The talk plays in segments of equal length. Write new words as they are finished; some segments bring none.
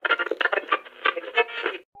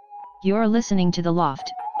You're listening to The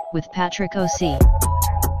Loft, with Patrick O.C.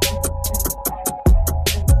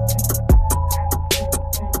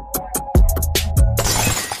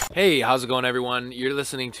 Hey, how's it going, everyone? You're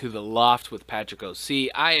listening to The Loft with Patrick O.C.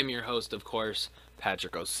 I am your host, of course,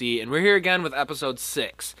 Patrick O.C., and we're here again with episode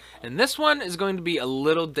 6. And this one is going to be a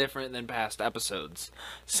little different than past episodes.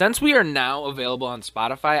 Since we are now available on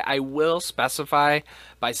Spotify, I will specify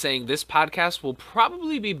by saying this podcast will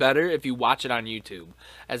probably be better if you watch it on YouTube.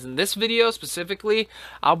 As in this video specifically,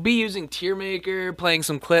 I'll be using Tier Maker, playing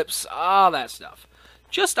some clips, all that stuff.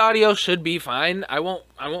 Just audio should be fine. I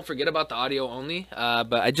won't forget about the audio only,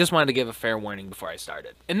 but I just wanted to give a fair warning before I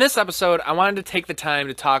started. In this episode, I wanted to take the time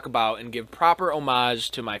to talk about and give proper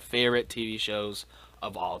homage to my favorite TV shows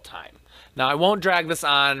of all time. Now, I won't drag this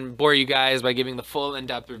on, bore you guys by giving the full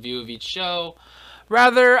in-depth review of each show.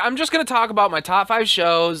 Rather, I'm just going to talk about my top 5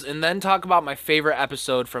 shows and then talk about my favorite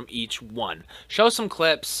episode from each one. Show some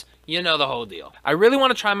clips. You know the whole deal. I really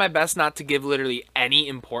want to try my best not to give literally any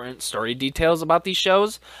important story details about these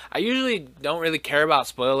shows. I usually don't really care about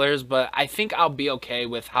spoilers, but I think I'll be okay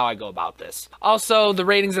with how I go about this. Also, the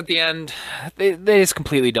ratings at the end, they just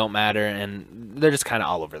completely don't matter, and they're just kind of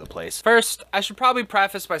all over the place. First, I should probably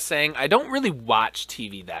preface by saying I don't really watch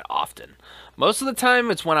TV that often. Most of the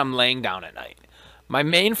time, it's when I'm laying down at night. My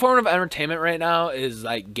main form of entertainment right now is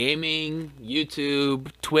like gaming,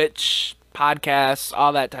 YouTube, Twitch, podcasts,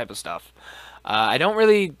 all that type of stuff. I don't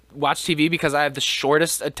really watch TV because I have the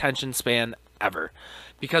shortest attention span ever.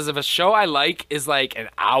 Because if a show I like is like an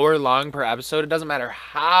hour long per episode, it doesn't matter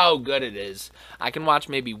how good it is. I can watch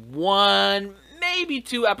maybe 1, maybe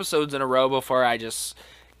 2 episodes in a row before I just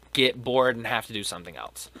get bored and have to do something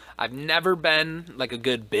else. I've never been like a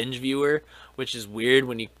good binge viewer, which is weird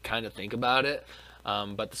when you kind of think about it.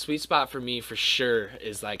 But the sweet spot for me for sure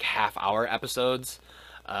is like half-hour episodes.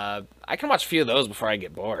 I can watch a few of those before I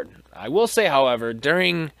get bored. I will say, however,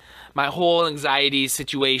 during my whole anxiety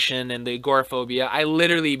situation and the agoraphobia, I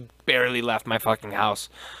literally barely left my fucking house.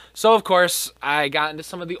 So, of course, I got into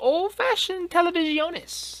some of the old-fashioned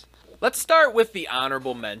televisiones. Let's start with the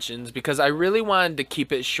honorable mentions, because I really wanted to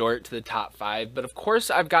keep it short to the top 5, but of course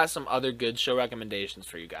I've got some other good show recommendations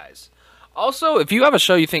for you guys. Also, if you have a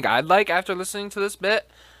show you think I'd like after listening to this bit,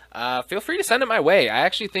 feel free to send it my way. I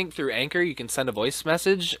actually think through Anchor you can send a voice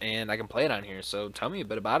message and I can play it on here, so tell me a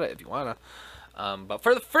bit about it if you wanna. But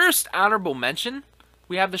for the first honorable mention,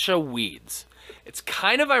 we have the show Weeds. It's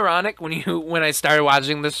kind of ironic when I started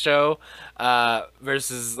watching this show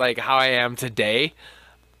versus like how I am today.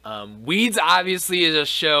 Weeds obviously is a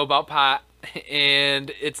show about pot,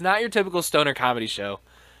 and it's not your typical stoner comedy show.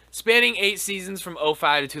 Spanning 8 seasons from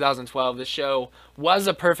 2005 to 2012, this show was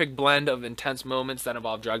a perfect blend of intense moments that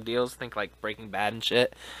involve drug deals, think like Breaking Bad and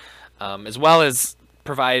shit, as well as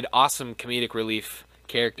provide awesome comedic relief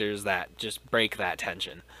characters that just break that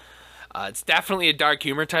tension. It's definitely a dark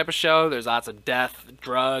humor type of show. There's lots of death,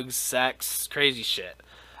 drugs, sex, crazy shit.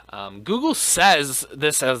 Google says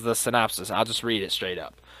this as the synopsis. I'll just read it straight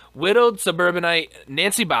up. Widowed suburbanite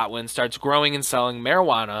Nancy Botwin starts growing and selling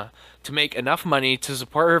marijuana to make enough money to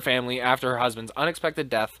support her family after her husband's unexpected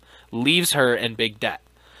death leaves her in big debt.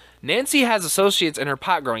 Nancy has associates in her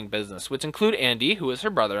pot-growing business, which include Andy, who is her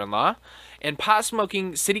brother-in-law, and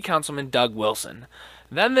pot-smoking city councilman Doug Wilson.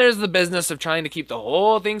 Then there's the business of trying to keep the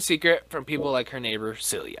whole thing secret from people like her neighbor,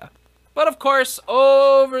 Celia. But of course,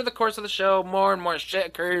 over the course of the show, more and more shit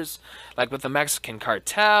occurs, like with the Mexican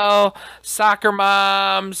cartel, soccer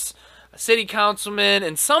moms, a city councilman,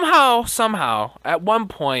 and somehow, at one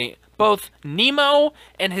point, both Nemo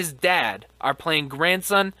and his dad are playing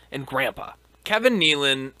grandson and grandpa. Kevin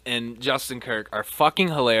Nealon and Justin Kirk are fucking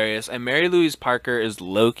hilarious, and Mary Louise Parker is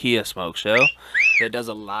low-key a smoke show that does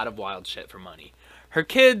a lot of wild shit for money. Her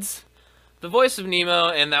kids, the voice of Nemo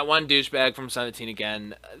and that one douchebag from 17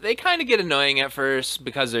 Again, they kind of get annoying at first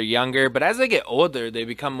because they're younger, but as they get older, they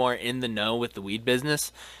become more in the know with the weed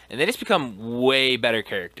business, and they just become way better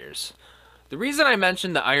characters. The reason I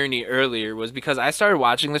mentioned the irony earlier was because I started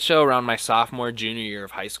watching the show around my sophomore, junior year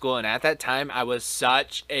of high school, and at that time, I was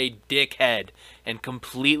such a dickhead and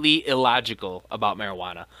completely illogical about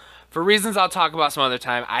marijuana. For reasons I'll talk about some other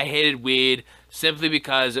time, I hated weed simply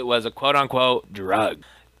because it was a quote-unquote drug.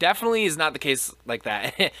 Definitely is not the case like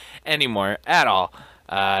that anymore at all.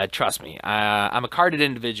 Trust me, I'm a carded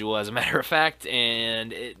individual, as a matter of fact,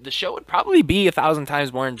 and the show would probably be 1,000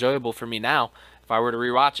 times more enjoyable for me now if I were to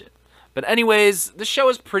rewatch it. But anyways, the show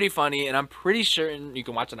is pretty funny, and I'm pretty sure you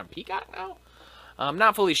can watch it on Peacock now. I'm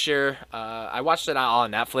not fully sure. I watched it all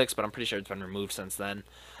on Netflix, but I'm pretty sure it's been removed since then.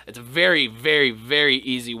 It's a very, very, very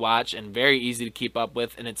easy watch and very easy to keep up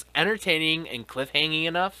with, and it's entertaining and cliffhanging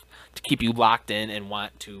enough to keep you locked in and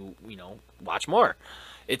want to, watch more.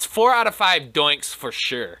 It's 4 out of 5 doinks for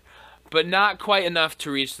sure, but not quite enough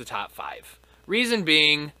to reach the top 5. Reason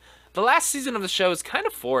being, the last season of the show is kind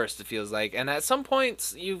of forced, it feels like, and at some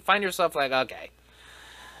points you find yourself like, okay,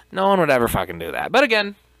 no one would ever fucking do that. But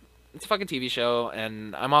again, it's a fucking TV show,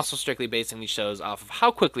 and I'm also strictly basing these shows off of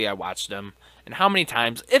how quickly I watched them and how many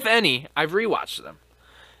times, if any, I've rewatched them.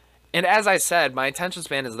 And as I said, my attention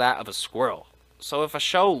span is that of a squirrel. So if a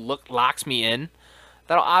show locks me in,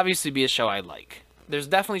 that'll obviously be a show I like. There's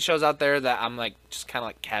definitely shows out there that I'm like just kind of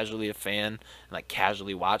like casually a fan and like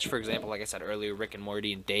casually watch. For example, like I said earlier, Rick and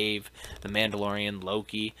Morty and Dave, The Mandalorian,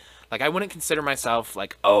 Loki. Like I wouldn't consider myself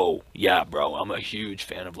like, oh yeah, bro, I'm a huge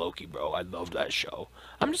fan of Loki, bro. I love that show.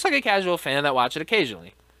 I'm just like a casual fan that watch it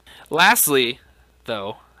occasionally. Lastly,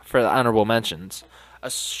 though, for the honorable mentions, a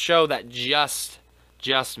show that just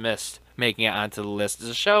missed making it onto the list is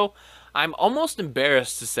a show I'm almost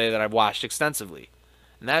embarrassed to say that I've watched extensively.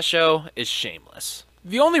 And that show is Shameless.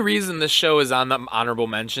 The only reason this show is on the honorable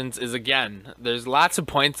mentions is, again, there's lots of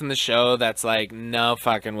points in the show that's like, no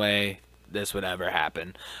fucking way this would ever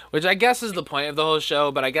happen. Which I guess is the point of the whole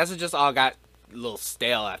show, but I guess it just all got a little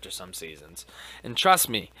stale after some seasons. And trust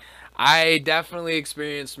me, I definitely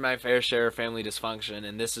experienced my fair share of family dysfunction,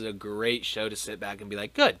 and this is a great show to sit back and be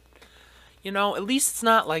like, good. At least it's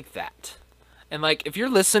not like that. And like, if you're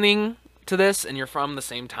listening to this and you're from the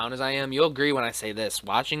same town as I am, you'll agree when I say this.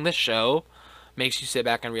 Watching this show makes you sit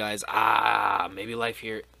back and realize, maybe life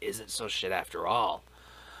here isn't so shit after all.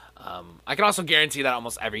 I can also guarantee that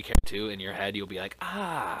almost every character too, in your head, you'll be like,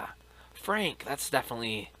 Frank, that's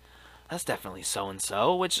definitely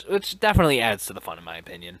so-and-so, which definitely adds to the fun in my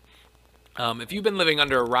opinion. If you've been living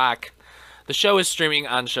under a rock, the show is streaming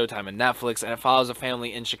on Showtime and Netflix, and it follows a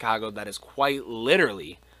family in Chicago that is quite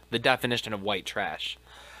literally the definition of white trash.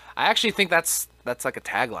 I actually think that's like a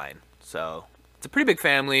tagline. So it's a pretty big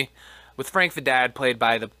family, with Frank the dad played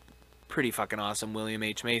by the pretty fucking awesome William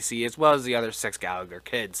H. Macy, as well as the other 6 Gallagher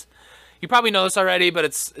kids. You probably know this already, but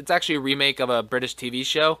it's actually a remake of a British TV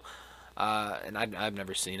show, and I've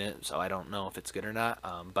never seen it, so I don't know if it's good or not.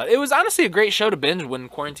 But it was honestly a great show to binge when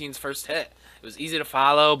quarantines first hit. It was easy to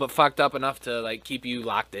follow, but fucked up enough to like keep you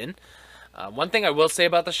locked in. One thing I will say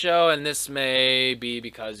about the show, and this may be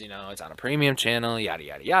because, it's on a premium channel, yada,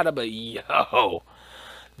 yada, yada, but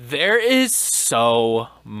there is so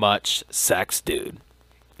much sex, dude.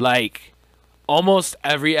 Like, almost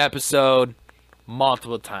every episode,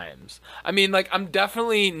 multiple times. I mean, like, I'm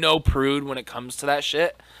definitely no prude when it comes to that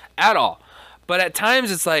shit at all. But at times,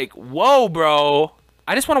 it's like, whoa, bro,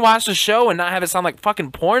 I just want to watch the show and not have it sound like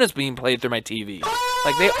fucking porn is being played through my TV.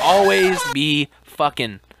 Like, they always be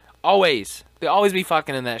fucking. Always. They always be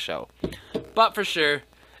fucking in that show. But for sure,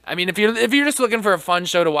 I mean, if you're just looking for a fun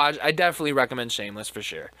show to watch, I definitely recommend Shameless for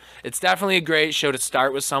sure. It's definitely a great show to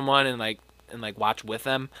start with someone and watch with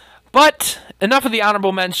them. But enough of the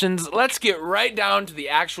honorable mentions. Let's get right down to the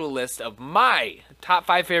actual list of my top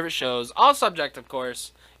 5 favorite shows, all subject, of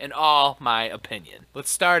course, in all my opinion.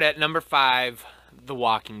 Let's start at number 5, The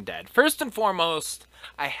Walking Dead. First and foremost,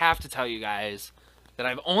 I have to tell you guys that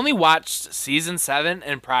I've only watched season 7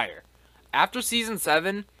 and prior. After season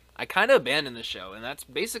 7, I kind of abandoned the show, and that's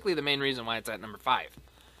basically the main reason why it's at number 5.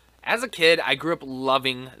 As a kid, I grew up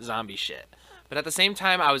loving zombie shit, but at the same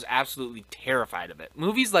time, I was absolutely terrified of it.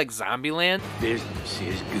 Movies like Zombieland, Business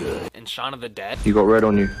is good. and Shaun of the Dead You got red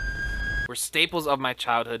on you. were staples of my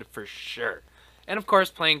childhood for sure. And of course,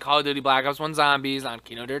 playing Call of Duty Black Ops 1 Zombies on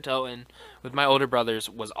Kino der Toten with my older brothers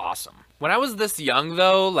was awesome. When I was this young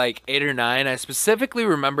though, like 8 or 9, I specifically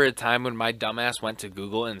remember a time when my dumbass went to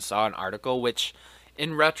Google and saw an article, which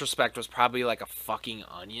in retrospect was probably like a fucking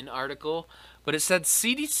Onion article, but it said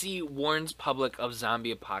CDC warns public of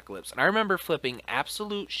zombie apocalypse. And I remember flipping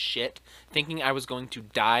absolute shit, thinking I was going to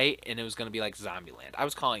die and it was going to be like Zombieland. I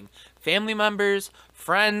was calling family members,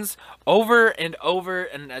 friends, over and over,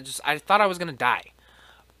 and I thought I was going to die.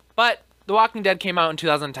 But The Walking Dead came out in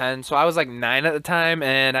 2010, so I was like 9 at the time,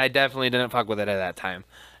 and I definitely didn't fuck with it at that time.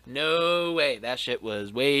 No way. That shit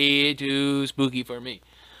was way too spooky for me.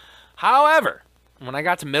 However, when I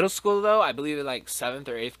got to middle school, though, I believe in like 7th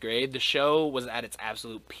or 8th grade, the show was at its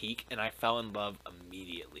absolute peak, and I fell in love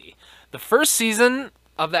immediately. The first season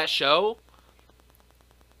of that show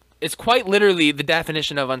is quite literally the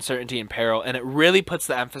definition of uncertainty and peril, and it really puts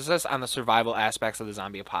the emphasis on the survival aspects of the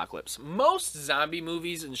zombie apocalypse. Most zombie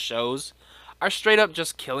movies and shows are straight up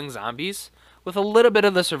just killing zombies, with a little bit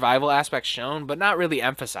of the survival aspect shown, but not really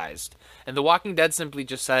emphasized. And The Walking Dead simply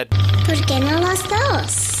just said, ¿Por qué no los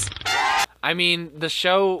dos? I mean, the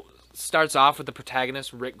show starts off with the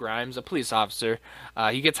protagonist, Rick Grimes, a police officer.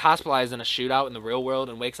 He gets hospitalized in a shootout in the real world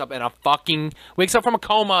and wakes up from a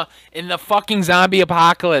coma in the fucking zombie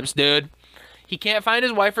apocalypse, dude. He can't find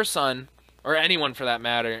his wife or son, or anyone for that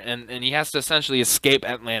matter, and he has to essentially escape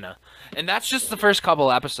Atlanta. And that's just the first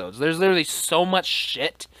couple episodes. There's literally so much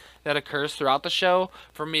shit that occurs throughout the show,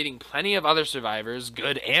 from meeting plenty of other survivors,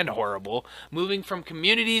 good and horrible, moving from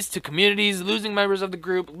communities to communities, losing members of the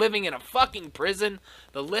group, living in a fucking prison.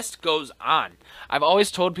 The list goes on. I've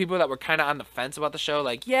always told people that were kind of on the fence about the show,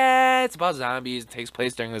 like, yeah, it's about zombies, it takes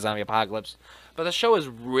place during the zombie apocalypse. But the show is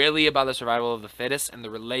really about the survival of the fittest and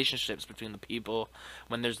the relationships between the people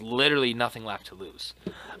when there's literally nothing left to lose.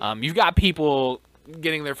 You've got people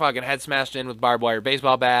getting their fucking head smashed in with barbed wire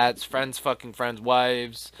baseball bats, fucking friends'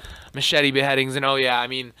 wives, machete beheadings, and oh yeah, I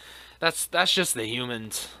mean, that's just the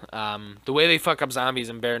humans. The way they fuck up zombies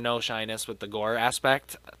and bear no shyness with the gore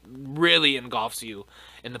aspect really engulfs you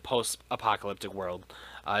in the post-apocalyptic world.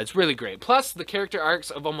 It's really great. Plus, the character arcs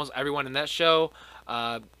of almost everyone in that show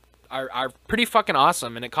are pretty fucking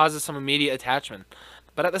awesome, and it causes some immediate attachment.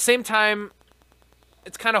 But at the same time,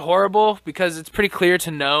 it's kind of horrible because it's pretty clear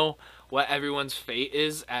to know what everyone's fate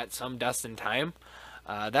is at some destined time.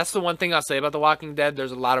 That's the one thing I'll say about The Walking Dead.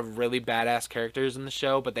 There's a lot of really badass characters in the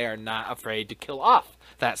show, but they are not afraid to kill off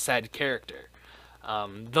that said character.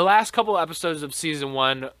 The last couple episodes of season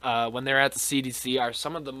 1, when they're at the CDC, are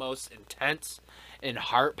some of the most intense and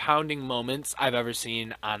heart-pounding moments I've ever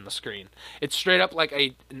seen on the screen. It's straight up like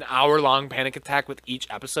an hour-long panic attack with each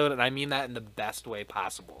episode, and I mean that in the best way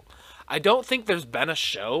possible. I don't think there's been a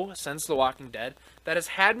show since The Walking Dead that has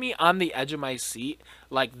had me on the edge of my seat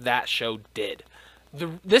like that show did.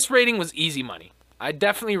 This rating was easy money. I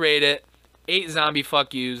definitely rate it 8 zombie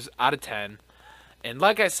fuck yous out of 10. And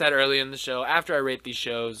like I said earlier in the show, after I rate these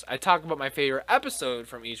shows, I talk about my favorite episode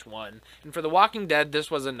from each one. And for The Walking Dead,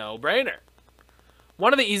 this was a no-brainer.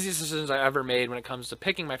 One of the easiest decisions I ever made when it comes to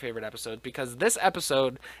picking my favorite episode, because this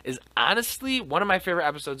episode is honestly one of my favorite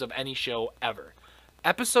episodes of any show ever.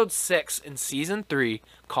 Episode 6 in Season 3,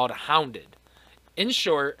 called Hounded, in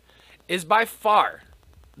short, is by far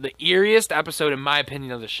the eeriest episode in my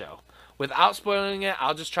opinion of the show. Without spoiling it,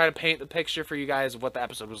 I'll just try to paint the picture for you guys of what the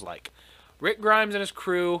episode was like. Rick Grimes and his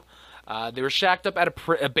crew, they were shacked up at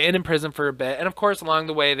an abandoned prison for a bit, and of course along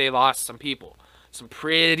the way they lost some people. Some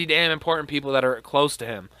pretty damn important people that are close to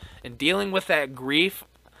him. And dealing with that grief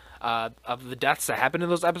of the deaths that happened in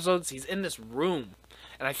those episodes, he's in this room.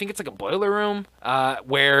 And I think it's like a boiler room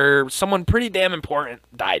where someone pretty damn important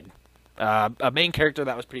died. A main character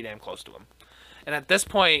that was pretty damn close to him. And at this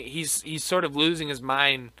point, he's sort of losing his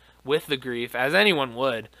mind with the grief, as anyone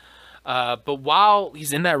would. But while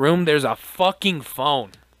he's in that room, there's a fucking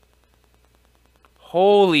phone.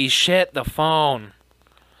 Holy shit, the phone.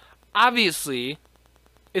 Obviously,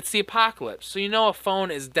 it's the apocalypse, so you know a phone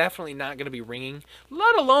is definitely not going to be ringing,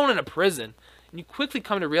 let alone in a prison. And you quickly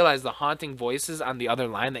come to realize the haunting voices on the other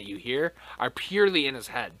line that you hear are purely in his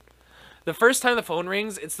head. The first time the phone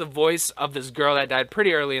rings, it's the voice of this girl that died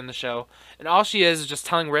pretty early in the show, and all she is just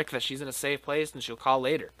telling Rick that she's in a safe place and she'll call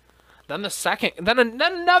later. Then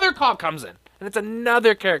another call comes in, and it's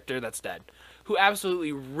another character that's dead, who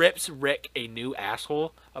absolutely rips Rick a new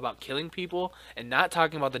asshole about killing people and not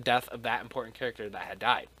talking about the death of that important character that had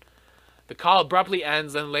died. The call abruptly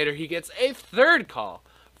ends, and later he gets a third call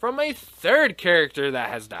from a third character that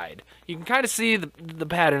has died. You can kind of see the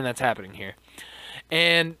pattern that's happening here.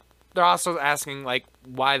 And they're also asking, like,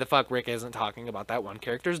 why the fuck Rick isn't talking about that one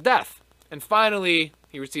character's death. And finally,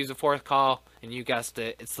 he receives a fourth call, and you guessed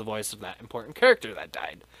it, it's the voice of that important character that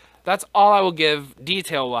died. That's all I will give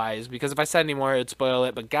detail-wise, because if I said any more, it'd spoil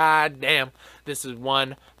it. But goddamn, this is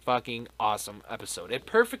one fucking awesome episode. It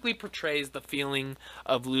perfectly portrays the feeling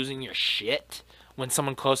of losing your shit when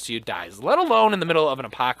someone close to you dies, let alone in the middle of an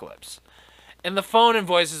apocalypse. And the phone and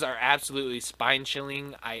voices are absolutely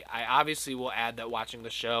spine-chilling. I obviously will add that watching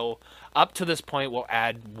the show up to this point will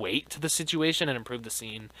add weight to the situation and improve the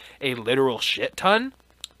scene a literal shit ton.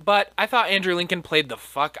 But I thought Andrew Lincoln played the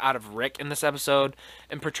fuck out of Rick in this episode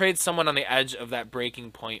and portrayed someone on the edge of that breaking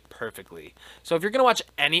point perfectly. So if you're going to watch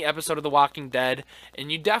any episode of The Walking Dead,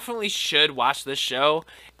 and you definitely should watch this show,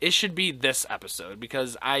 it should be this episode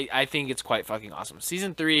because I think it's quite fucking awesome.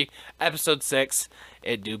 Season 3, Episode 6,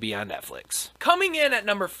 it do be on Netflix. Coming in at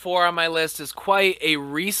number 4 on my list is quite a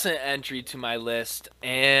recent entry to my list,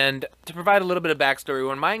 and to provide a little bit of backstory,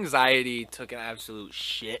 when my anxiety took an absolute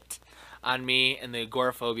shit on me and the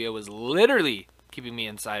agoraphobia was literally keeping me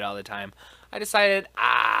inside all the time, I decided,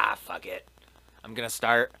 fuck it, I'm gonna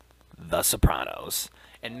start The Sopranos.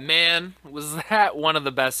 And man, was that one of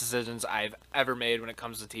the best decisions I've ever made when it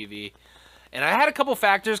comes to TV. And I had a couple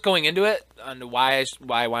factors going into it on why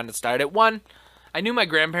I wanted to start it. One, I knew my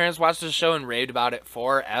grandparents watched the show and raved about it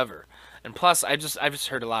forever. And plus, I've just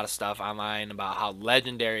heard a lot of stuff online about how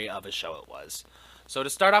legendary of a show it was. So to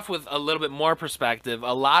start off with a little bit more perspective,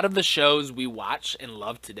 a lot of the shows we watch and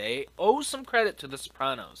love today owe some credit to The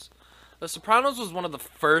Sopranos. The Sopranos was one of the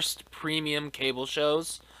first premium cable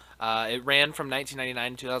shows. It ran from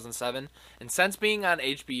 1999 to 2007, and since being on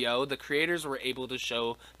HBO, the creators were able to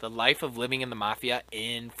show the life of living in the mafia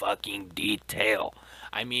in fucking detail.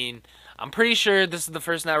 I mean, I'm pretty sure this is the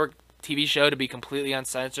first network TV show to be completely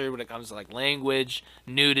uncensored when it comes to like language,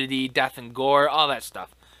 nudity, death and gore, all that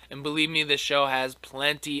stuff. And believe me, this show has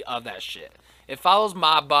plenty of that shit. It follows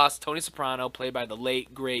mob boss Tony Soprano, played by the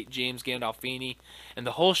late, great James Gandolfini, and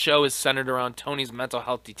the whole show is centered around Tony's mental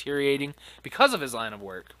health deteriorating because of his line of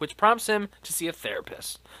work, which prompts him to see a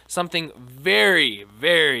therapist. Something very,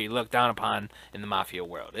 very looked down upon in the mafia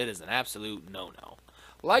world. It is an absolute no-no.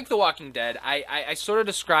 Like The Walking Dead, I sort of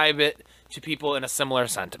describe it to people in a similar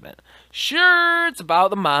sentiment. Sure, it's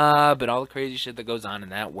about the mob and all the crazy shit that goes on in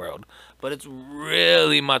that world, but it's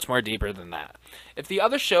really much more deeper than that. If the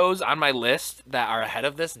other shows on my list that are ahead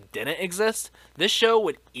of this didn't exist, this show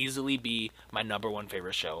would easily be my #1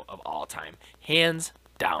 favorite show of all time. Hands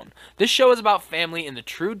down. This show is about family in the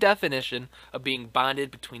true definition of being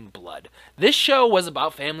bonded between blood. This show was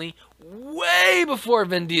about family way before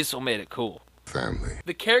Vin Diesel made it cool. Family.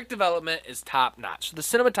 The character development is top notch. The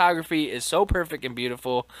cinematography is so perfect and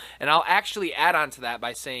beautiful, and I'll actually add on to that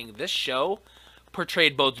by saying this show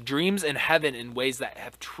portrayed both dreams and heaven in ways that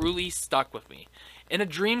have truly stuck with me. In a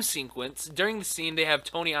dream sequence, during the scene they have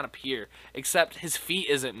Tony on a pier, except his feet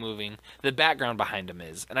isn't moving, the background behind him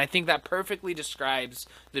is. And I think that perfectly describes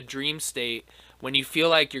the dream state when you feel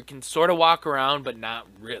like you can sort of walk around but not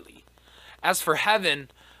really. As for heaven,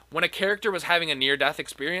 when a character was having a near-death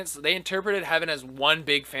experience, they interpreted heaven as one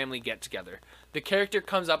big family get-together. The character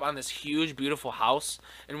comes up on this huge, beautiful house,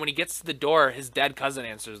 and when he gets to the door, his dead cousin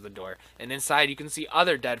answers the door. And inside, you can see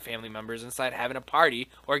other dead family members inside having a party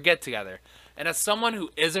or a get-together. And as someone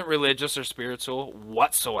who isn't religious or spiritual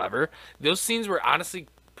whatsoever, those scenes were honestly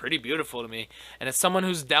pretty beautiful to me. And as someone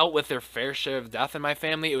who's dealt with their fair share of death in my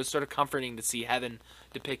family, it was sort of comforting to see heaven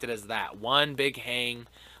depicted as that. One big hang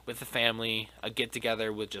with the family, a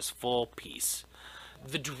get-together with just full peace.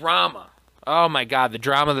 The drama. Oh my god, the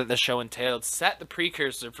drama that the show entailed set the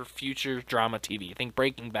precursor for future drama TV. Think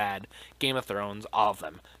Breaking Bad, Game of Thrones, all of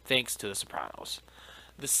them, thanks to The Sopranos.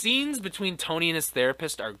 The scenes between Tony and his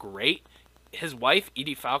therapist are great. His wife,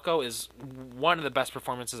 Edie Falco, is one of the best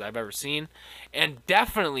performances I've ever seen. And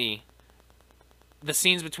definitely the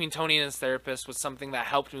scenes between Tony and his therapist was something that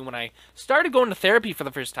helped me when I started going to therapy for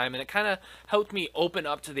the first time, and it kind of helped me open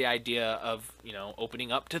up to the idea of,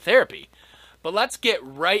 opening up to therapy. But let's get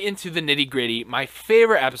right into the nitty-gritty. My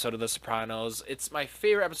favorite episode of The Sopranos. It's my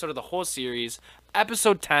favorite episode of the whole series,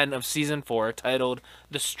 episode 10 of season 4, titled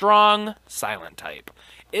The Strong Silent Type.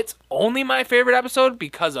 It's only my favorite episode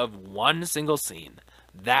because of one single scene.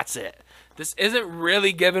 That's it. This isn't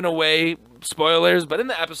really giving away spoilers, but in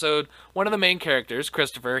the episode, one of the main characters,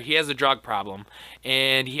 Christopher, he has a drug problem,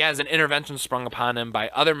 and he has an intervention sprung upon him by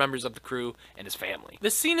other members of the crew and his family.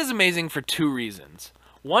 This scene is amazing for two reasons.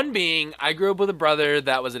 One being, I grew up with a brother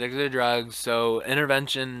that was addicted to drugs, so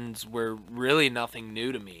interventions were really nothing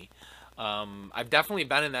new to me. I've definitely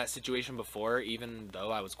been in that situation before, even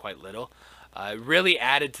though I was quite little. It really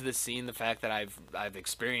added to the scene the fact that I've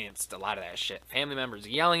experienced a lot of that shit. Family members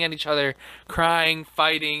yelling at each other, crying,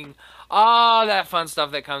 fighting, all that fun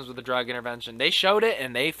stuff that comes with a drug intervention. They showed it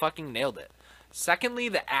and they fucking nailed it. Secondly,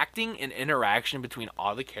 the acting and interaction between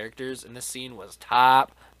all the characters in this scene was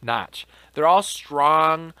top notch. They're all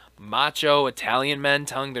strong, macho Italian men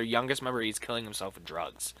telling their youngest member he's killing himself with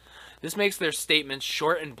drugs. This makes their statements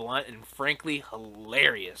short and blunt and frankly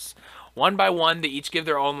hilarious. One by one, they each give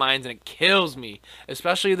their own lines, and it kills me,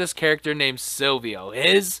 especially this character named Silvio.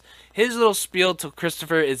 His little spiel to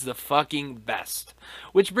Christopher is the fucking best.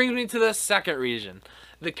 Which brings me to the second reason,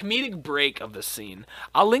 the comedic break of the scene.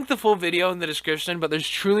 I'll link the full video in the description, but there's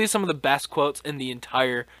truly some of the best quotes in the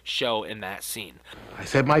entire show in that scene. I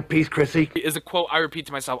said my piece, Chrissy. Is a quote I repeat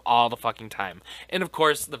to myself all the fucking time. And of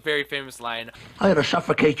course, the very famous line, I ought to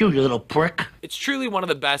suffocate you, you little prick. It's truly one of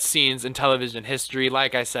the best scenes in television history,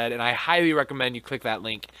 like I said, and I highly recommend you click that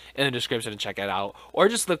link in the description and check it out. Or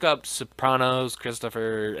just look up Sopranos,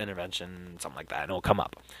 Christopher, Intervention, something like that, and it'll come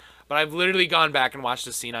up. But I've literally gone back and watched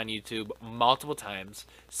this scene on YouTube multiple times,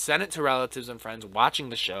 sent it to relatives and friends watching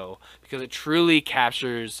the show, because it truly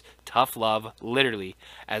captures tough love, literally,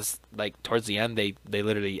 as, like, towards the end, they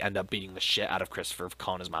literally end up beating the shit out of Christopher for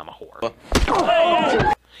calling his mom a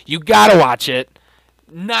whore. You gotta watch it.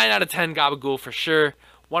 9 out of 10 Gabagool for sure.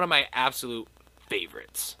 One of my absolute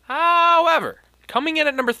favorites. However, coming in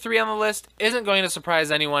at number 3 on the list isn't going to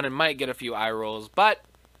surprise anyone and might get a few eye rolls, but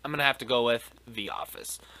I'm going to have to go with The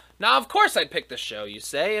Office. Now, of course I'd pick this show, you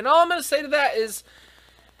say, and all I'm going to say to that is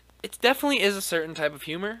it definitely is a certain type of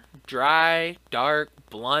humor. Dry, dark,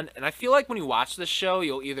 blunt, and I feel like when you watch this show,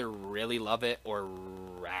 you'll either really love it or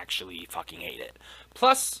actually fucking hate it.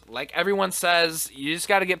 Plus, like everyone says, you just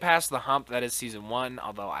got to get past the hump that is season 1,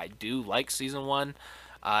 although I do like season 1,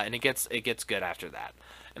 and it gets good after that.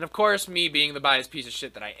 And of course, me being the biased piece of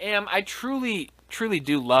shit that I am, I truly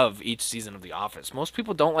do love each season of The Office. Most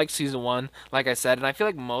people don't like season 1, like I said, and I feel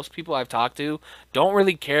like most people I've talked to don't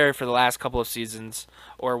really care for the last couple of seasons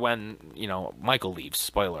or when, Michael leaves.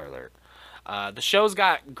 Spoiler alert. The show's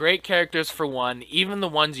got great characters for one. Even the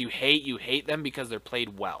ones you hate them because they're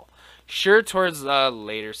played well. Sure, towards the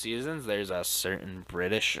later seasons, there's a certain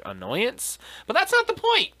British annoyance, but that's not the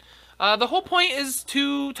point. The whole point is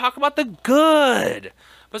to talk about the good.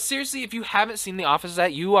 But seriously, if you haven't seen The Office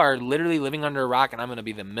yet, you are literally living under a rock, and I'm going to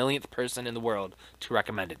be the millionth person in the world to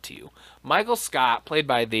recommend it to you. Michael Scott, played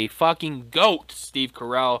by the fucking GOAT, Steve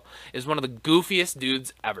Carell, is one of the goofiest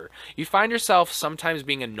dudes ever. You find yourself sometimes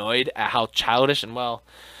being annoyed at how childish and,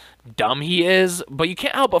 dumb he is, but you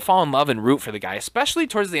can't help but fall in love and root for the guy, especially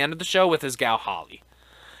towards the end of the show with his gal Holly.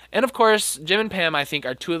 And of course, Jim and Pam, I think,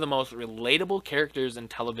 are two of the most relatable characters in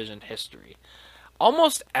television history.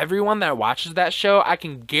 Almost everyone that watches that show, I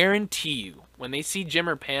can guarantee you, when they see Jim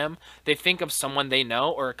or Pam, they think of someone they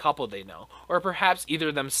know or a couple they know, or perhaps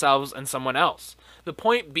either themselves and someone else. The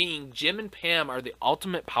point being, Jim and Pam are the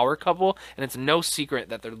ultimate power couple, and it's no secret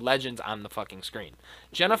that they're legends on the fucking screen.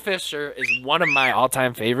 Jenna Fischer is one of my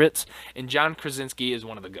all-time favorites, and John Krasinski is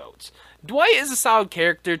one of the GOATs. Dwight is a solid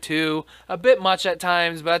character too, a bit much at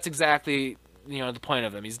times, but that's exactly, the point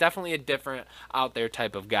of him. He's definitely a different, out there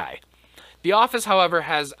type of guy. The Office, however,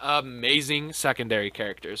 has amazing secondary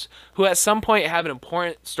characters, who at some point have an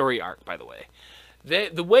important story arc, by the way.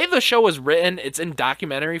 The way the show was written, it's in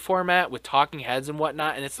documentary format with talking heads and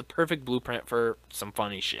whatnot, and it's the perfect blueprint for some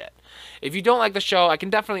funny shit. If you don't like the show, I can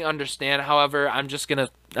definitely understand. However, I'm just gonna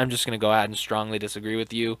go ahead and strongly disagree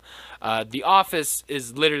with you. The Office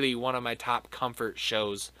is literally one of my top comfort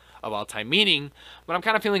shows of all time, meaning when I'm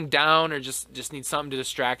kind of feeling down or just need something to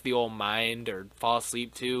distract the old mind or fall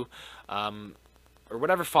asleep to, or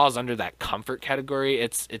whatever falls under that comfort category,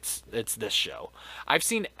 it's this show. I've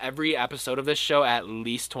seen every episode of this show at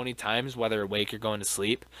least 20 times, whether awake or going to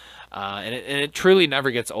sleep, and it truly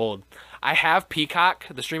never gets old. I have Peacock,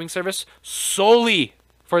 the streaming service, solely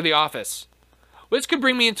for The Office, which could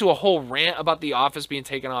bring me into a whole rant about The Office being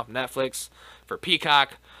taken off Netflix for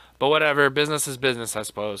Peacock. But whatever, business is business, I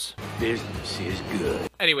suppose. Business is good.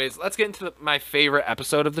 Anyways, let's get into my favorite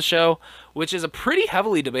episode of the show, which is a pretty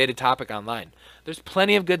heavily debated topic online. There's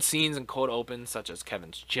plenty of good scenes and cold opens, such as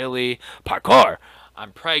Kevin's chili, parkour,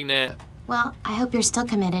 I'm pregnant. Well, I hope you're still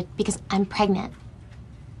committed, because I'm pregnant.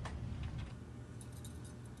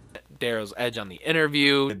 Daryl's edge on the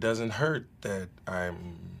interview. It doesn't hurt that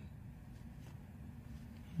I'm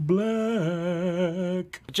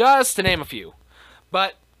black. Just to name a few.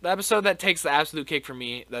 But the episode that takes the absolute cake for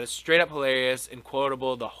me, that is straight up hilarious and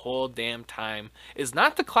quotable the whole damn time, is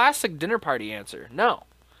not the classic dinner party answer. No.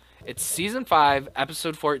 It's season 5,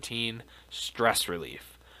 episode 14, Stress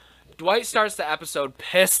Relief. Dwight starts the episode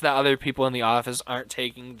pissed that other people in the office aren't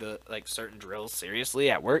taking the certain drills seriously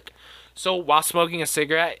at work. So while smoking a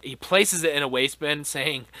cigarette, he places it in a waste bin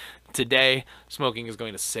saying, "Today, smoking is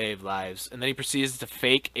going to save lives." And then he proceeds to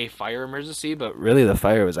fake a fire emergency, but really the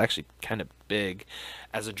fire was actually kind of big,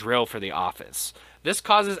 as a drill for the office. This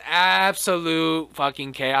causes absolute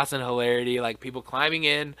fucking chaos and hilarity, like people climbing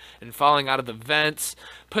in and falling out of the vents,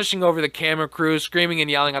 pushing over the camera crew, screaming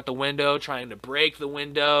and yelling out the window, trying to break the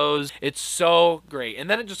windows. It's so great. And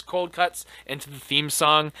then it just cold cuts into the theme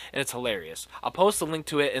song, and it's hilarious. I'll post a link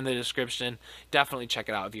to it in the description. Definitely check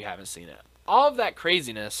it out if you haven't seen it. All of that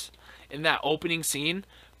craziness in that opening scene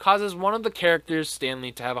causes one of the characters,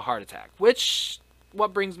 Stanley, to have a heart attack,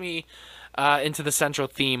 what brings me into the central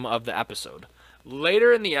theme of the episode.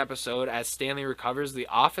 Later in the episode, as Stanley recovers, the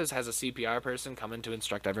office has a CPR person come in to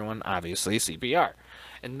instruct everyone, obviously, CPR.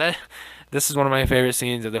 And then, this is one of my favorite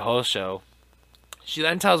scenes of the whole show. She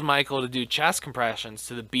then tells Michael to do chest compressions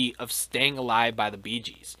to the beat of Staying Alive by the Bee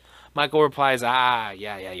Gees. Michael replies, yeah,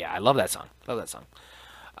 I love that song.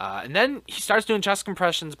 And then he starts doing chest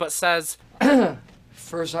compressions, but says,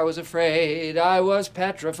 "First I was afraid, I was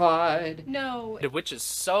petrified." No. Which is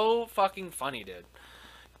so fucking funny, dude.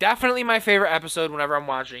 Definitely my favorite episode whenever I'm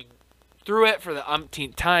watching through it for the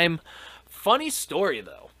umpteenth time. Funny story,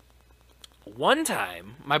 though. One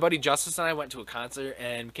time, my buddy Justice and I went to a concert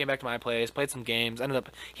and came back to my place, played some games. He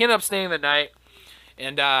ended up staying the night.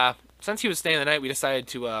 And since he was staying the night, we decided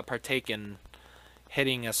to partake in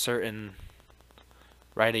hitting a certain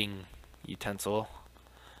writing utensil.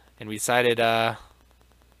 And we decided, let's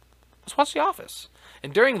watch The Office.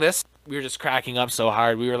 And during this, we were just cracking up so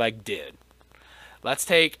hard. We were like, dude, let's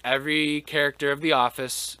take every character of The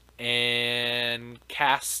Office and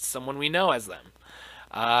cast someone we know as them.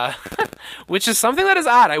 Which is something that is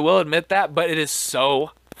odd, I will admit that, but it is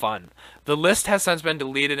so fun. The list has since been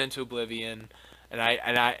deleted into oblivion, and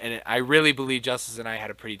I really believe Justice and I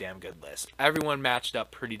had a pretty damn good list. Everyone matched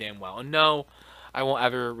up pretty damn well. And no, I won't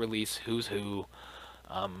ever release who's who.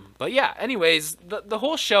 But yeah, anyways, the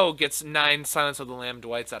whole show gets 9 Silence of the Lamb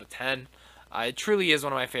Dwights out of 10. It truly is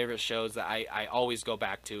one of my favorite shows that I always go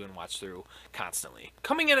back to and watch through constantly.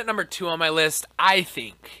 Coming in at number 2 on my list, I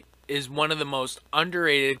think, is one of the most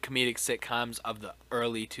underrated comedic sitcoms of the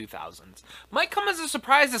early 2000s. Might come as a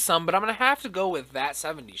surprise to some, but I'm going to have to go with That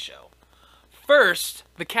 70s Show. First,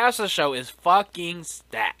 the cast of the show is fucking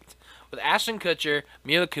stacked. With Ashton Kutcher,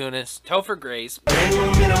 Mila Kunis, Topher Grace,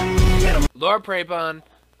 Laura Prepon,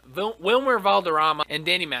 Wilmer Valderrama, and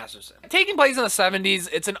Danny Masterson. Taking place in the 70s,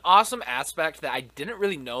 it's an awesome aspect that I didn't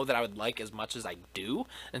really know that I would like as much as I do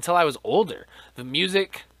until I was older. The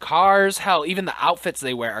music, cars, hell, even the outfits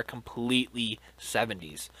they wear are completely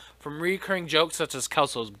 70s. From recurring jokes such as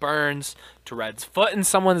Kelso's burns, to Red's foot in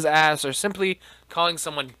someone's ass, or simply calling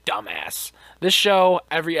someone dumbass. This show,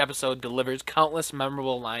 every episode, delivers countless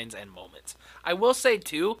memorable lines and moments. I will say,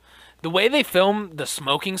 too, the way they film the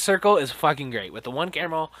smoking circle is fucking great, with the one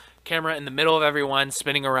camera in the middle of everyone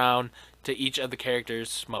spinning around to each of the characters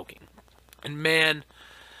smoking. And man,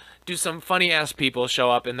 do some funny-ass people show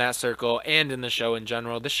up in that circle and in the show in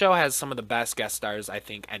general. The show has some of the best guest stars I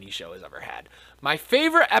think any show has ever had. My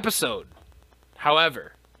favorite episode,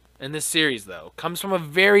 however, in this series, though, comes from a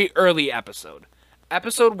very early episode.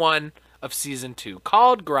 Episode 1 of Season 2,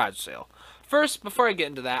 called Garage Sale. First, before I get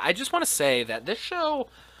into that, I just want to say that this show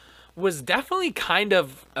was definitely kind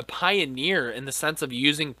of a pioneer in the sense of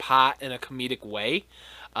using pot in a comedic way.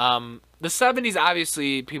 The 70s,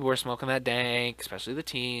 obviously, people were smoking that dank, especially the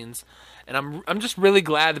teens. And I'm just really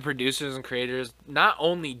glad the producers and creators not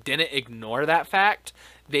only didn't ignore that fact,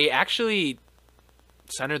 they actually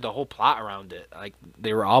centered the whole plot around it. Like,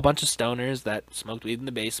 they were all a bunch of stoners that smoked weed in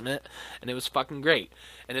the basement, and it was fucking great.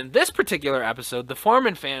 And in this particular episode, the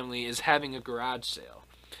Foreman family is having a garage sale.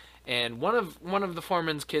 And one of the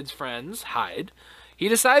foreman's kids' friends, Hyde, he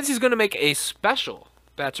decides he's going to make a special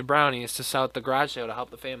batch of brownies to sell at the garage sale to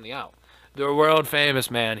help the family out. They're world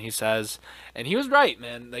famous, man, he says. And he was right,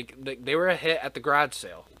 man. Like they were a hit at the garage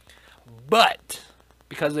sale. But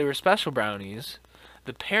because they were special brownies,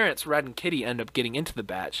 the parents, Red and Kitty, end up getting into the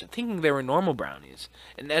batch thinking they were normal brownies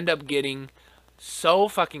and end up getting so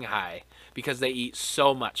fucking high because they eat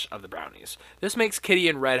so much of the brownies. This makes Kitty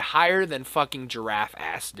and Red higher than fucking giraffe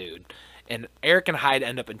ass, dude. And Eric and Hyde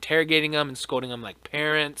end up interrogating them and scolding them like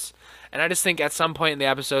parents. And I just think at some point in the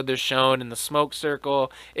episode they're shown in the smoke circle.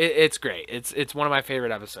 It's great. It's one of my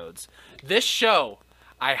favorite episodes. This show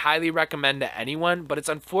I highly recommend to anyone, but it's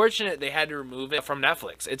unfortunate they had to remove it from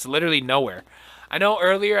Netflix. It's literally nowhere. I know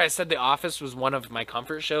earlier I said The Office was one of my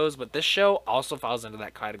comfort shows, but this show also falls into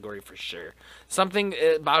that category for sure. Something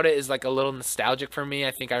about it is like a little nostalgic for me.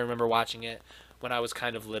 I think I remember watching it when I was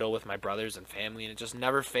kind of little with my brothers and family, and it just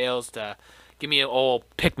never fails to give me an old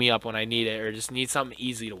pick-me-up when I need it or just need something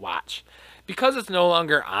easy to watch. Because it's no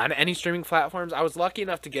longer on any streaming platforms, I was lucky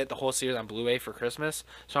enough to get the whole series on Blu-ray for Christmas,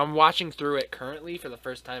 so I'm watching through it currently for the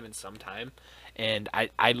first time in some time, and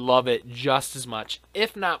I love it just as much,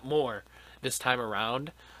 if not more, this time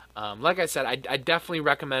around. Like I said, I definitely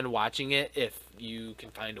recommend watching it if you can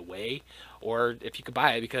find a way, or if you could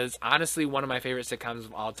buy it, because honestly, one of my favorite sitcoms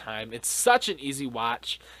of all time. It's such an easy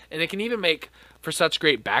watch, and it can even make for such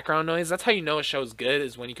great background noise. That's how you know a show's good,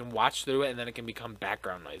 is when you can watch through it and then it can become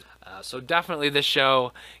background noise. So definitely this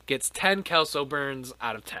show gets 10 Kelso burns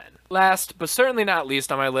out of 10. Last, but certainly not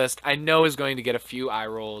least on my list, I know is going to get a few eye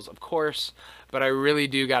rolls, of course, but I really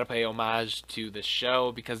do gotta pay homage to this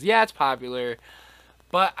show because, yeah, it's popular,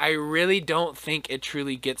 but I really don't think it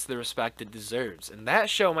truly gets the respect it deserves. And that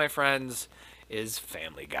show, my friends, is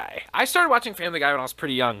Family Guy. I started watching Family Guy when I was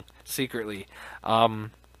pretty young, secretly.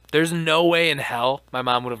 There's no way in hell my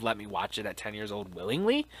mom would have let me watch it at 10 years old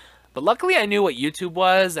willingly, but luckily I knew what YouTube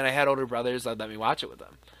was, and I had older brothers that let me watch it with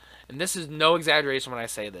them. And this is no exaggeration when I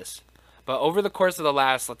say this, but over the course of the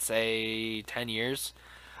last, let's say, 10 years,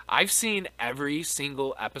 I've seen every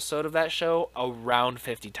single episode of that show around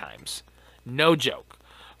 50 times. No joke.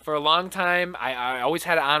 For a long time, I always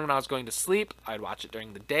had it on when I was going to sleep. I'd watch it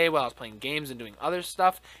during the day while I was playing games and doing other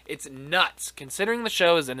stuff. It's nuts, considering the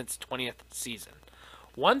show is in its 20th season.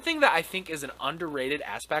 One thing that I think is an underrated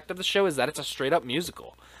aspect of the show is that it's a straight-up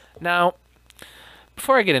musical. Now,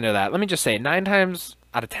 before I get into that, let me just say, 9 times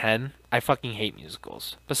out of 10, I fucking hate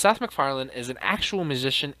musicals. But Seth MacFarlane is an actual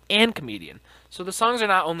musician and comedian, so the songs are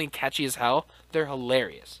not only catchy as hell, they're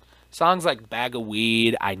hilarious. Songs like Bag of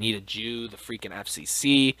Weed, I Need a Jew, The Freaking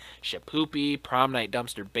FCC, Shapoopy, Prom Night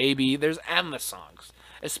Dumpster Baby. There's endless songs,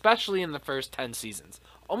 especially in the first 10 seasons.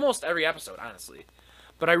 Almost every episode, honestly.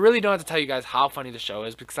 But I really don't have to tell you guys how funny the show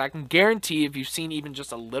is, because I can guarantee if you've seen even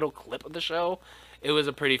just a little clip of the show, it was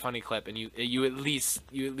a pretty funny clip, and you at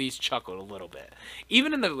least chuckled a little bit.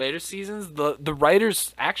 Even in the later seasons, the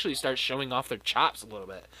writers actually start showing off their chops a little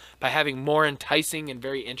bit by having more enticing and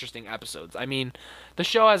very interesting episodes. I mean, the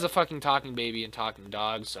show has a fucking talking baby and talking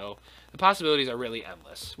dog, so the possibilities are really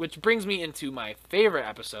endless. Which brings me into my favorite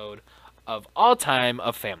episode of all time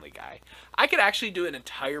of Family Guy. I could actually do an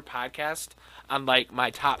entire podcast on like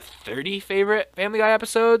my top 30 favorite Family Guy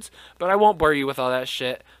episodes, but I won't bore you with all that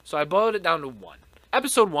shit, so I boiled it down to one.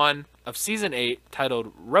 Episode 1 of Season 8,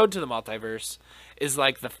 titled Road to the Multiverse, is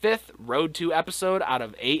like the 5th Road to episode out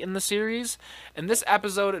of 8 in the series, and this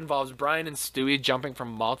episode involves Brian and Stewie jumping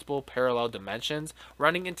from multiple parallel dimensions,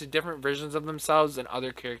 running into different versions of themselves and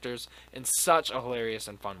other characters in such a hilarious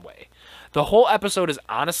and fun way. The whole episode is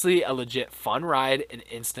honestly a legit fun ride and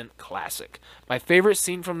instant classic. My favorite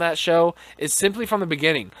scene from that show is simply from the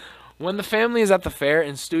beginning, when the family is at the fair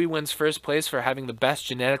and Stewie wins first place for having the best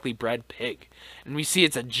genetically bred pig. And we see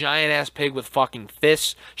it's a giant-ass pig with fucking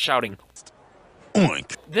fists shouting,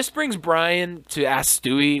 "Oink." This brings Brian to ask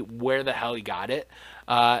Stewie where the hell he got it.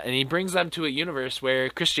 And he brings them to a universe where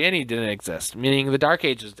Christianity didn't exist, meaning the Dark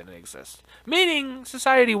Ages didn't exist. Meaning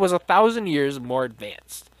society was 1,000 years more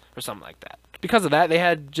advanced, or something like that. Because of that, they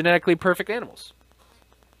had genetically perfect animals.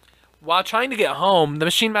 While trying to get home, the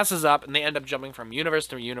machine messes up and they end up jumping from universe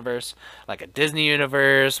to universe, like a Disney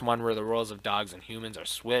universe, one where the roles of dogs and humans are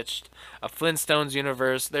switched, a Flintstones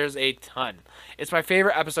universe. There's a ton. It's my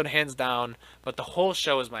favorite episode hands down, but the whole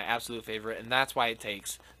show is my absolute favorite, and that's why it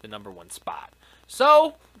takes the #1 spot.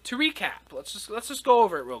 So, to recap, let's just go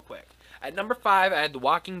over it real quick. At number 5, I had The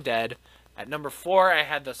Walking Dead. At number 4, I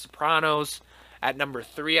had The Sopranos. At number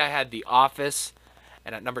 3, I had The Office.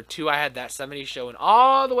 And at number 2, I had That 70s Show. And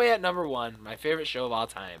all the way at number 1, my favorite show of all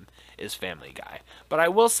time is Family Guy. But I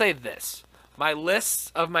will say this. My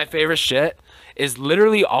list of my favorite shit is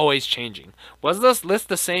literally always changing. Was this list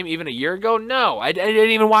the same even a year ago? No. I didn't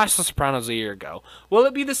even watch The Sopranos a year ago. Will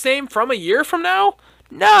it be the same from a year from now?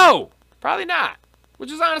 No. Probably not.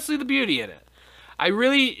 Which is honestly the beauty in it. I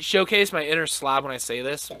really showcase my inner slob when I say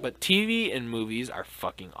this, but TV and movies are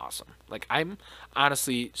fucking awesome. Like, I'm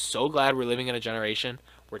honestly so glad we're living in a generation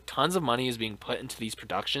where tons of money is being put into these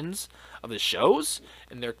productions of the shows,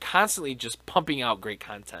 and they're constantly just pumping out great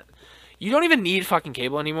content. You don't even need fucking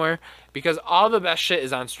cable anymore, because all the best shit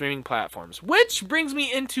is on streaming platforms. Which brings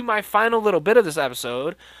me into my final little bit of this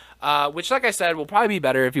episode, which, like I said, will probably be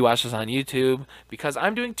better if you watch this on YouTube, because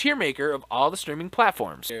I'm doing tier maker of all the streaming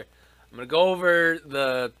platforms. I'm going to go over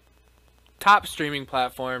the top streaming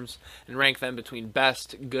platforms and rank them between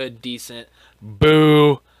best, good, decent,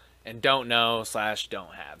 boo, and don't know /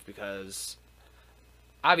 don't have. Because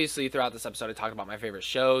obviously throughout this episode I talked about my favorite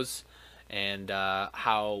shows and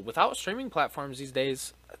how without streaming platforms these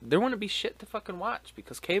days there wouldn't be shit to fucking watch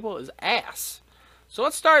because cable is ass. So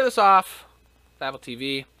let's start this off with Apple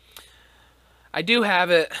TV. I do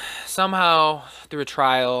have it somehow through a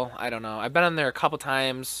trial. I don't know. I've been on there a couple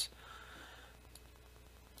times.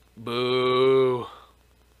 Boo.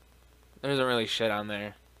 There isn't really shit on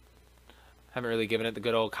there. Haven't really given it the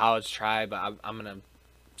good old college try, but I'm gonna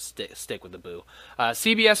stick with the boo.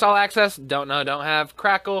 CBS All Access, don't know, don't have.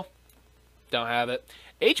 Crackle, don't have it.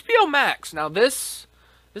 HBO Max. Now this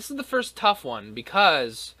is the first tough one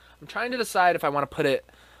because I'm trying to decide if I want to put it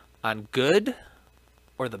on good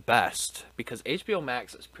or the best, because HBO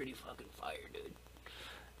Max is pretty fucking fire, dude.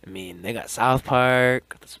 I mean, they got South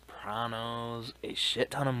Park, The Sopranos, a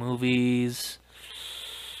shit ton of movies.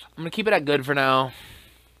 I'm gonna keep it at good for now.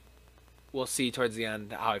 We'll see towards the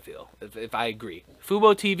end how I feel, if I agree.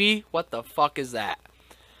 Fubo TV, what the fuck is that?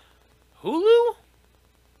 Hulu?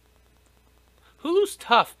 Hulu's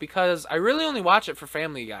tough because I really only watch it for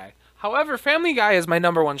Family Guy. However, Family Guy is my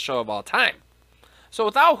 #1 show of all time. So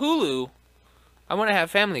without Hulu, I want to have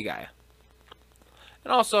Family Guy.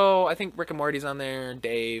 And also, I think Rick and Morty's on there,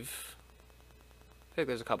 Dave. I think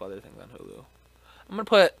there's a couple other things on Hulu. I'm gonna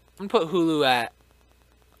put Hulu at,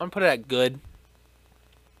 I'm gonna put it at good.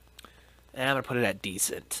 And I'm going to put it at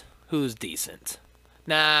decent. Who's decent?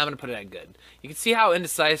 Nah, I'm going to put it at good. You can see how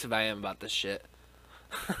indecisive I am about this shit.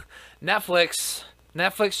 Netflix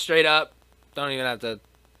straight up. Don't even have to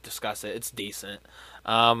discuss it. It's decent.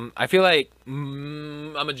 I feel like a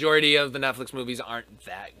majority of the Netflix movies aren't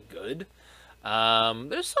that good.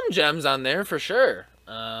 There's some gems on there for sure.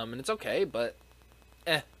 And it's okay, but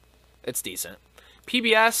it's decent.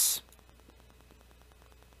 PBS.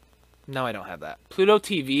 No, I don't have that. Pluto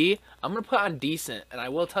TV, I'm gonna put on decent, and I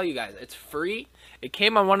will tell you guys, it's free. It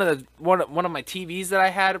came on one of my TVs that I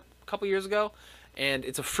had a couple years ago, and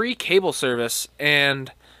it's a free cable service.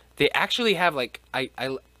 And they actually have like I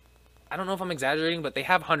don't know if I'm exaggerating, but they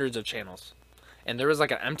have hundreds of channels. And there was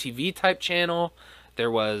like an MTV type channel.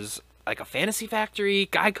 There was like a Fantasy Factory,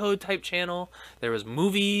 Guy Code type channel. There was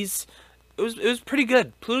movies. It was pretty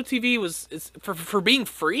good. Pluto TV is for being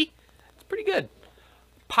free. It's pretty good.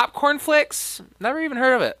 Popcorn Flicks, never even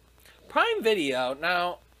heard of it. Prime Video,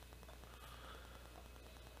 now,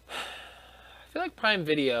 I feel like Prime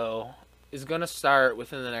Video is going to start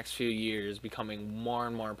within the next few years becoming more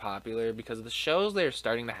and more popular because the shows they're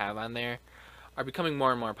starting to have on there are becoming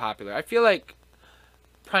more and more popular. I feel like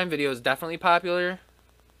Prime Video is definitely popular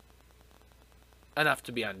enough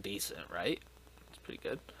to be on decent, right? It's pretty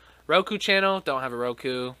good. Roku channel, don't have a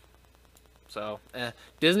Roku, so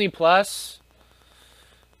Disney Plus.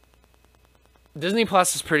 Disney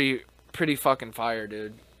Plus is pretty fucking fire,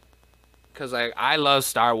 dude. Cause I love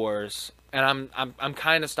Star Wars, and I'm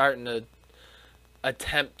kind of starting to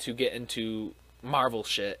attempt to get into Marvel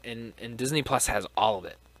shit, and Disney Plus has all of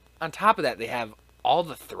it. On top of that, they have all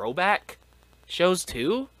the throwback shows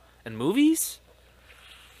too, and movies.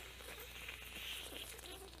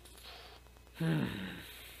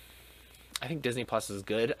 I think Disney Plus is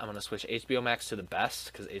good. I'm gonna switch HBO Max to the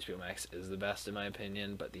best because HBO Max is the best in my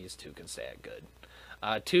opinion, but these two can stay at good.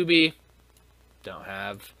 Tubi, don't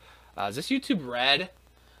have. Is this YouTube Red?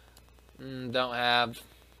 Don't have.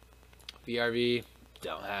 VRV,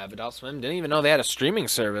 don't have. Adult Swim, didn't even know they had a streaming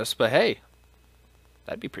service, but hey,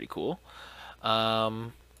 that'd be pretty cool.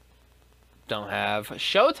 Don't have.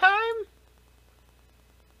 Showtime?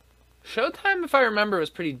 Showtime, if I remember, was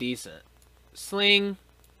pretty decent. Sling,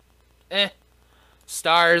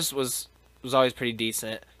 Stars was always pretty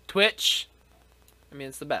decent. Twitch, I mean,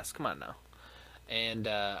 it's the best. Come on now. And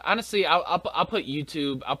honestly, I'll put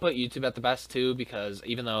YouTube. I'll put YouTube at the best too, because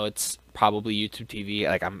even though it's probably YouTube TV,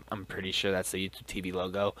 like I'm pretty sure that's the YouTube TV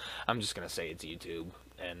logo. I'm just gonna say it's YouTube,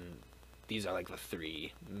 and these are like the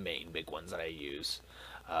three main big ones that I use.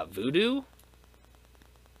 Vudu.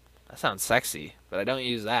 That sounds sexy, but I don't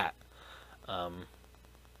use that.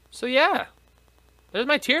 So yeah, there's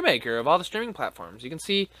my tier maker of all the streaming platforms. You can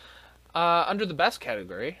see under the best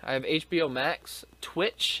category, I have HBO Max,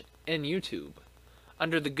 Twitch, and YouTube.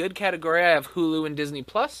 Under the good category, I have Hulu and Disney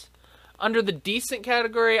Plus. Under the decent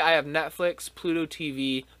category, I have Netflix, Pluto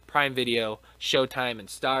TV, Prime Video, Showtime, and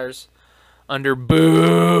Stars. Under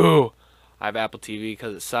boo, I have Apple TV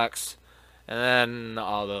because it sucks. And then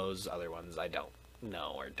all those other ones I don't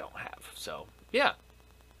know or don't have. So yeah,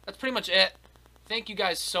 that's pretty much it. Thank you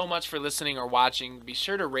guys so much for listening or watching. Be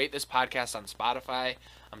sure to rate this podcast on Spotify.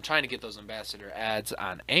 I'm trying to get those ambassador ads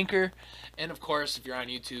on Anchor. And of course, if you're on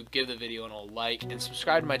YouTube, give the video a like and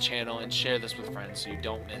subscribe to my channel and share this with friends so you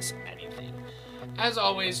don't miss anything. As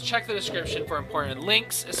always, check the description for important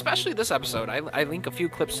links, especially this episode. I link a few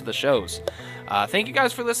clips to the shows. Thank you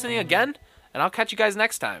guys for listening again, and I'll catch you guys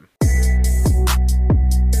next time.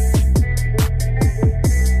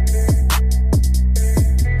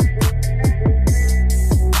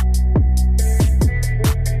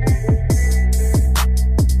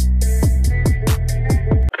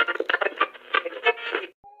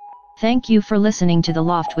 Thank you for listening to The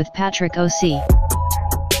Loft with Patrick OC.